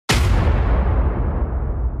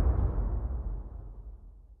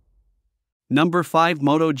Number 5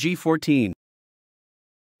 Moto G14.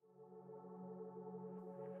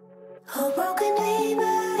 Oh, broken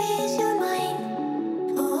neighbor, is your mind?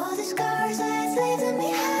 Oh, all the scars, let's leave them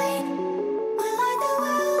behind. We light the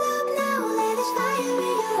world up now, let us fire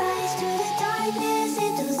in your eyes. To the darkness,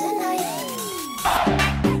 into the night.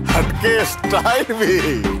 हटके style भी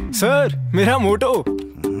sir मेरा मोटो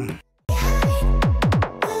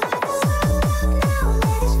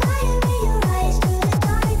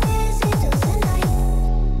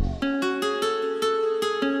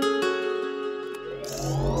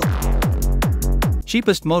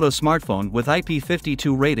Cheapest Moto smartphone with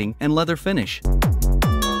IP52 rating and leather finish.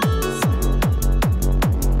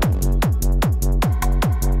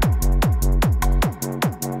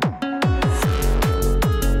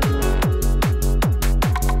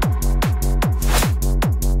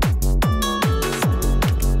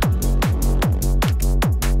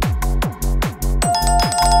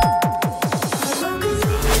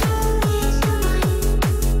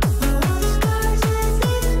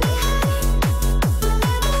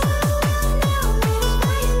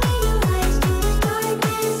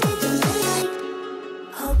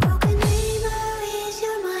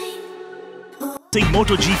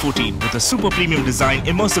 Moto G14 with a super premium design,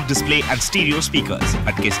 immersive display and stereo speakers.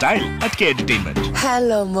 Atke style, Atke entertainment.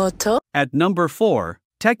 Hello Moto. At number 4,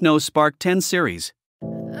 Techno Spark 10 series.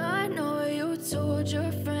 I know you told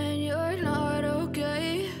your friend you're not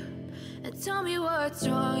okay, and tell me what's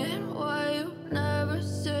wrong and why you never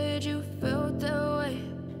said you felt that way.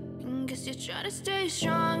 Guess you're trying to stay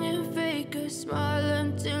strong and fake a smile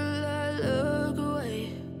until I look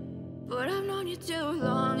away. But I've known you too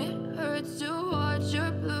long, it hurts to watch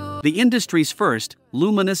your blue. The industry's first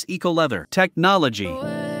luminous eco-leather technology.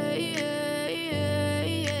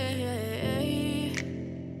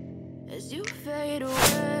 As you fade away.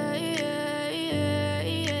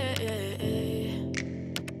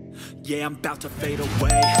 Yeah, I'm about to fade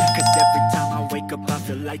away, cause every time I wake up I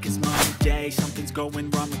feel like it's Monday. Something's going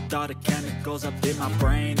wrong with all the chemicals up in my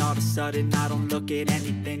brain. All of a sudden I don't look at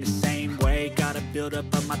anything the same way. Gotta build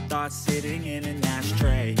up of my thoughts sitting in an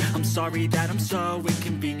ashtray. I'm sorry that I'm so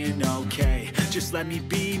inconvenient, okay. Just let me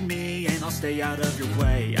be me and I'll stay out of your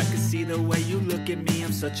way. I can see the way you look at me,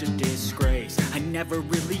 I'm such a disgrace. I never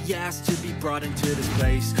really asked to be brought into this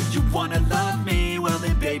place. You wanna love me? Well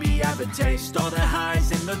then baby have a taste. All the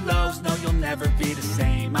highs and the lows, no you'll never be the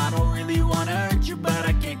same. I don't really wanna hurt you but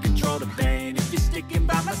I can't control the pain. If you're sticking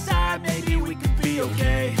by my side, maybe we could be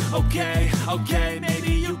okay. Okay,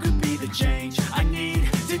 maybe you could be the change I need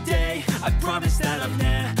today. I promise that I've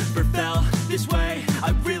never felt this way.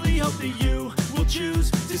 I really hope that you will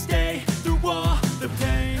choose to stay through all the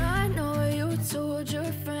pain. I know you told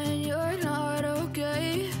your friend you're not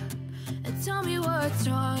okay, and tell me what's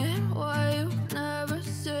wrong and why you never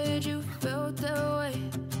said you felt that way.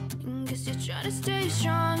 Guess you're trying to stay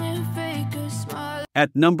strong and fake a smile.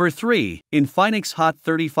 At number 3, Infinix Hot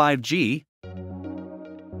 35G.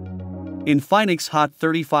 Infinix Hot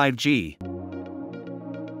 35G.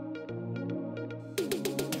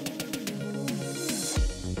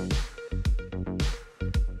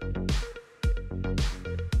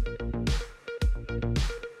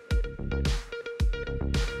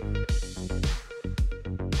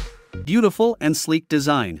 Beautiful and sleek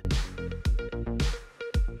design.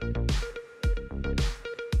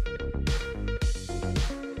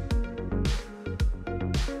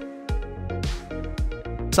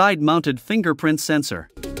 Side-mounted fingerprint sensor.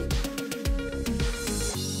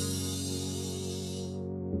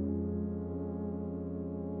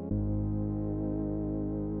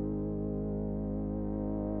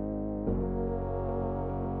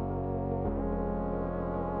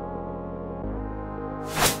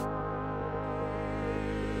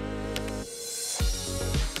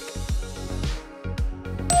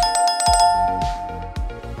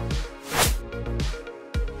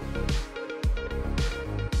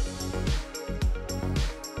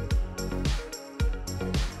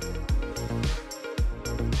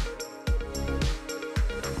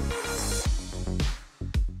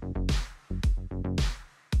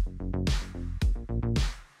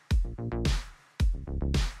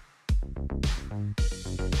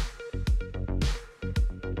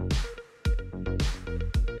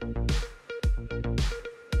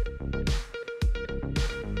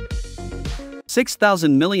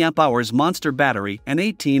 (6,000 mAh monster battery and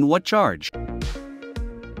 18-watt charge.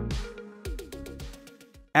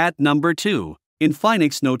 At number 2,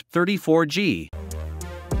 Infinix Note 34G.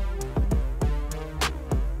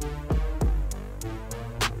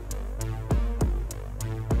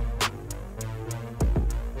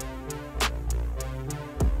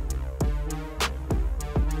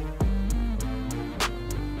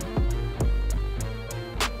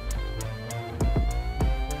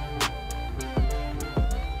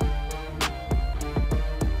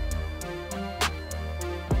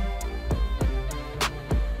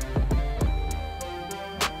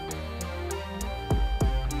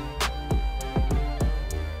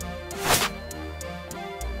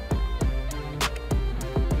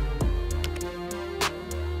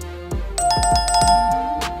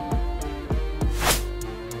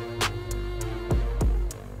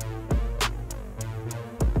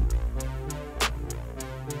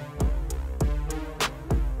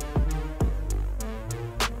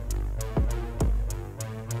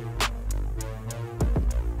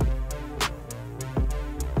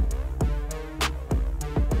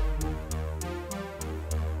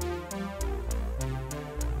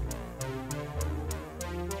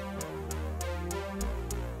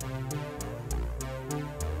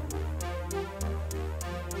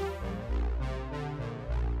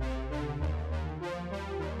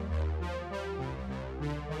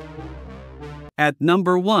 At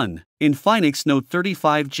number 1, Infinix Note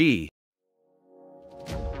 35G.